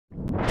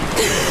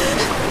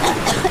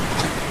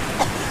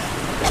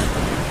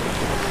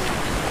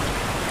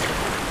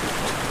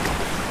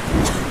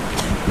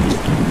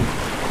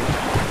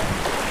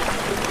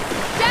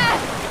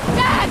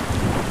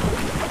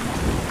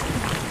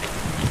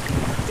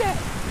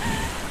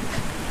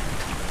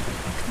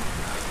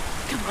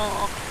What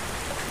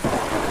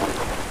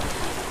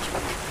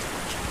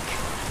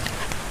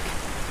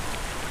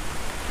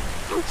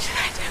should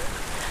I do?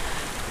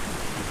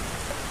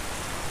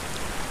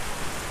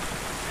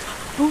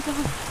 Hold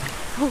on.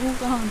 Hold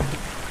on.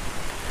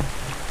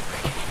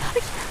 We're getting out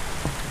of here.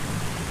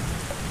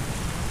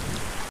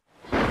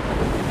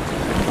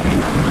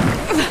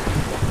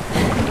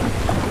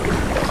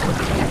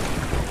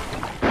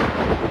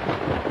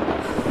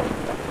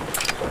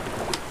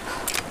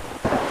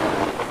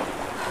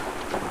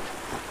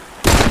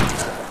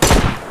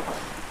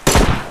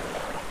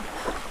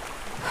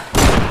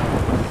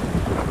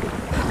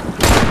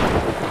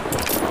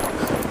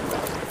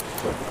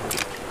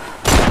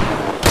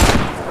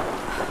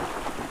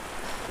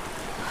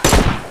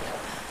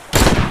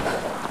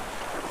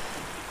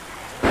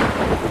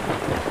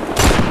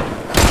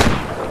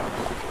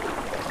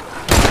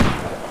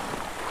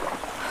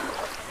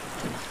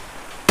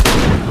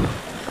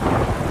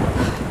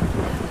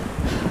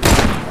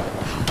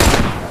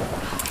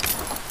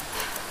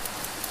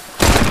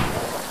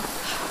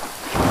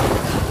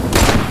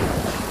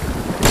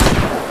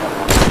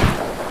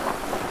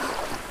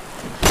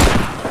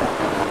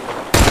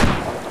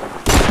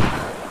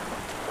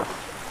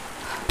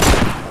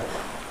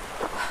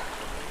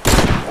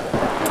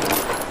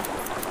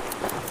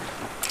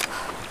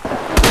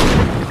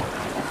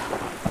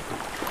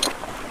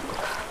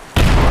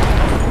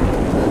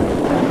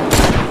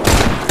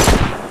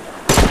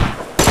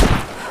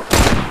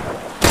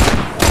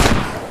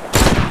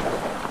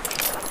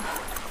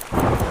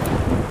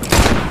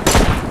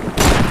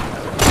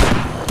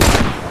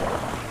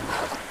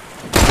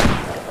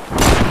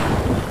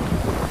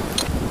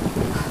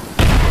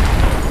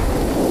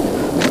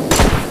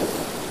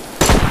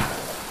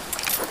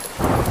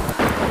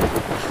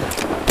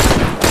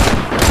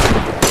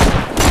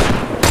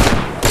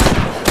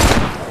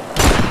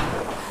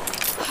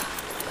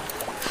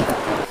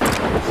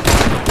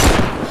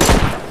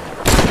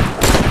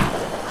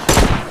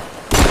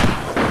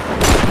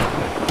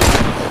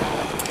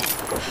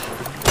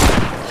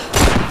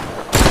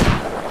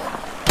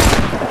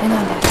 Hang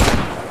on, Dad.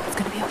 It's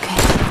gonna be okay.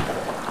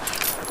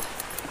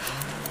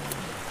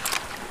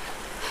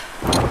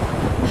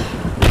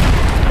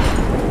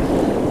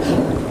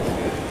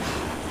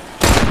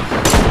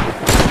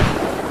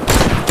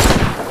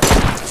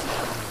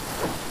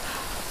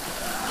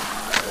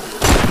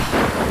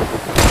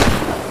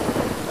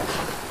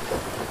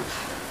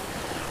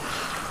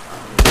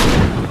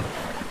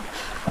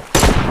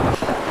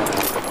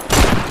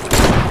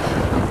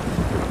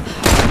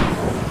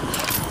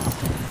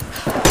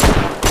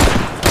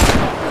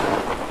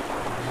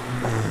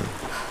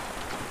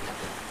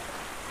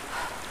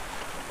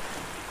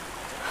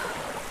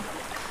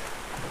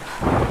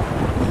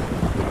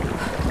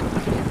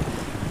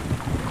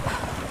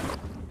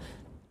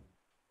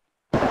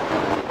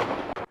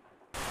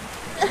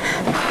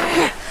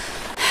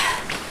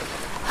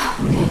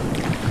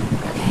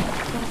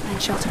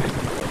 Shelter.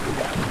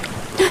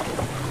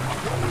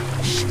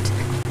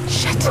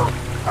 Shit.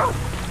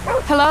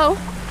 Hello?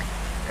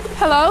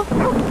 Hello?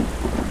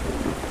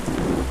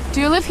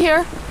 Do you live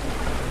here?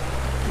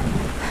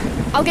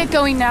 I'll get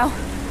going now.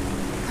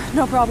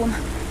 No problem.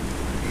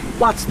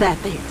 What's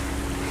that there?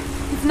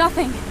 It's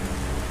nothing.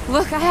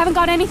 Look, I haven't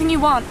got anything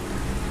you want.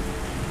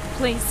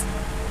 Please,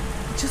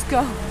 just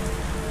go.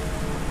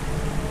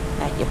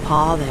 That your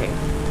paw there.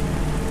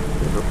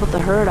 River put the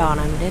hurt on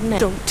him, didn't it?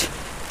 Don't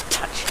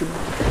touch him.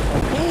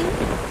 Okay.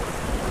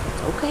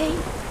 It's okay.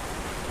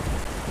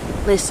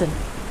 Listen,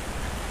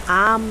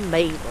 I'm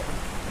Mabel,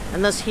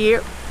 and this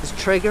here is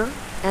Trigger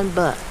and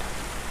Bud.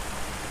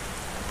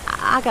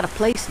 I got a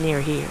place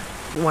near here.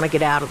 You want to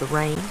get out of the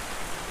rain?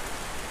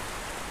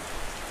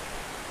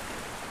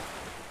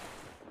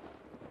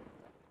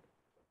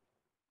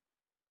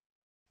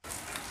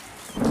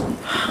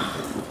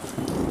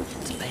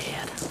 It's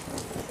bad.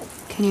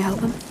 Can you help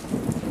him?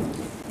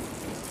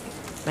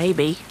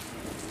 Maybe.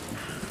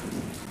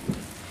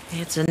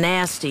 It's a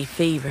nasty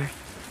fever.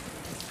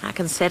 I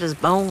can set his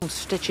bones,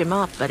 stitch him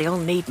up, but he'll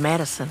need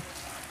medicine.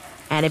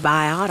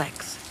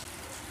 Antibiotics.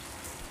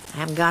 I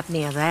haven't got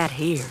any of that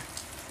here.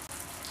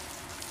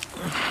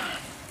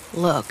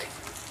 Look.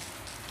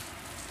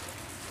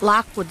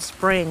 Lockwood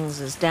Springs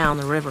is down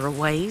the river a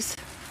ways.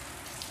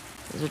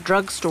 There's a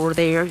drugstore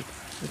there. You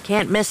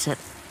can't miss it.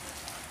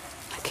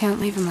 I can't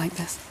leave him like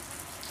this.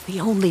 The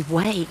only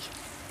way.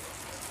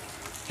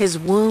 His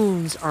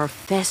wounds are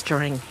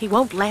festering. He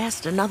won't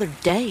last another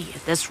day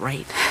at this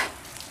rate.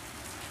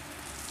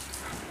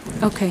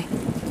 Okay.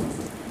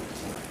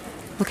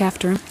 Look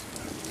after him.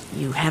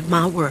 You have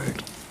my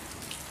word.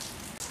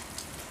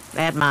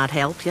 That might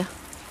help you.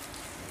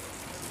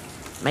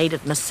 Made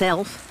it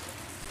myself.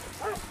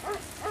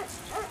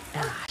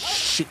 Ah,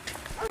 shoot.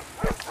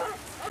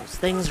 Those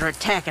things are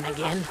attacking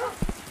again.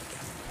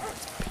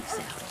 Peace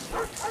out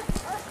here.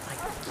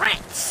 Like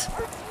rats.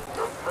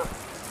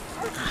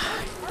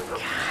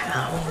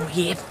 Oh,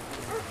 yep.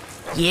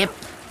 Yep.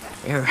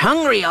 They're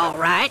hungry, all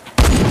right.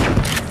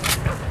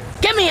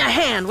 Give me a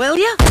hand, will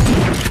you?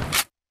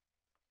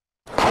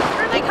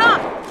 Here they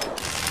come.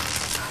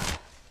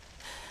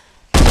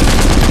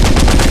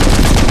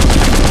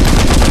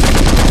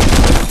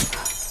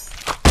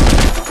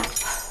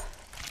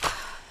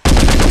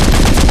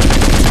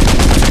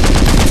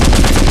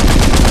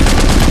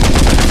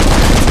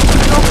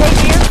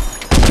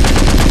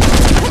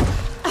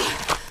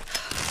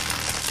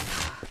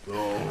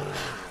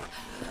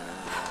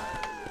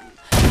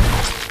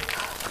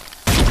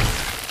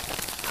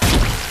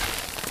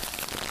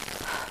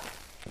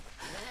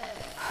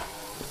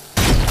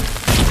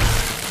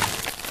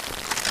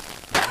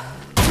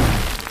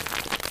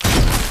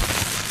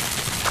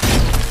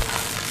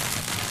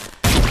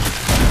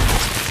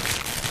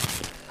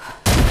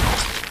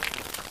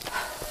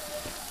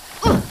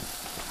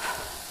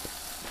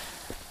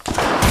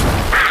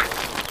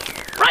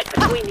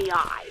 between the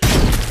eyes.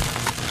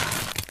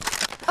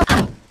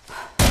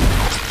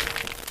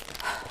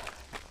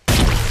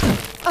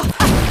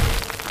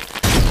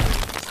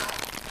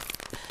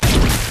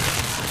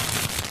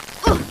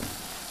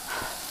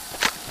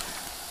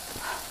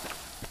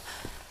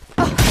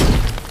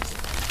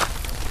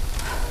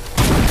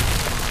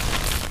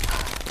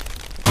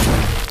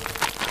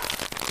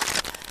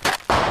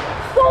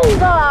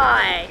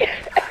 Bullseye!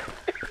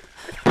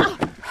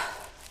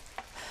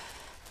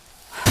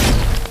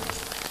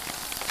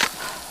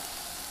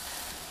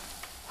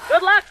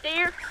 Good luck,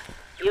 dear.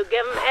 You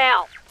give him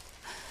hell.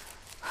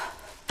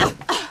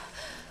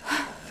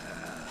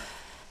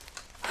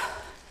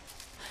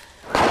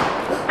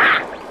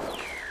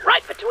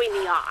 Right between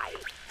the eyes.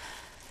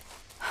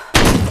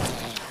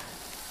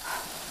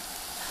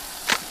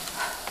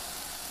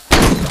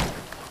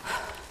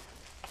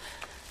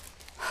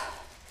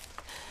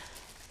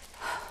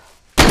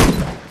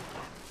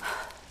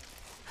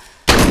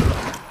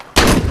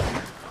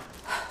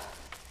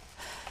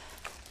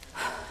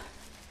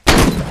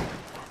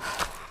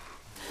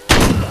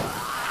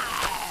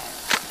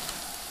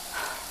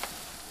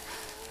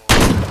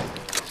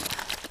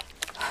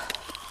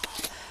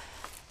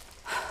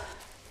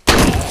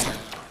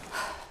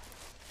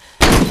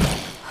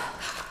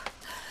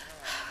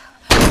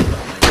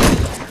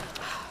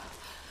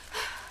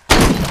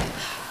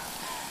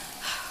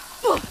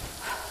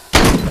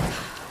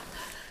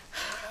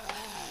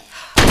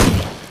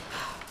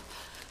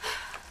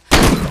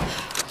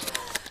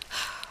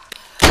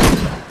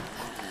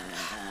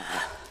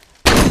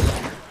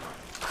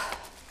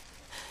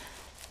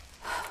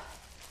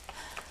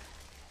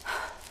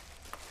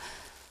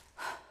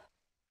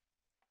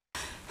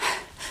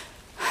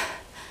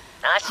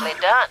 Nicely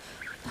done.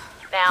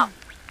 Now,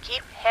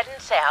 keep heading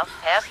south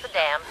past the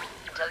dam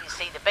until you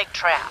see the big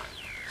trout.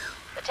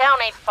 The town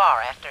ain't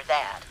far after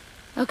that.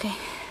 Okay.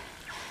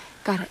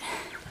 Got it.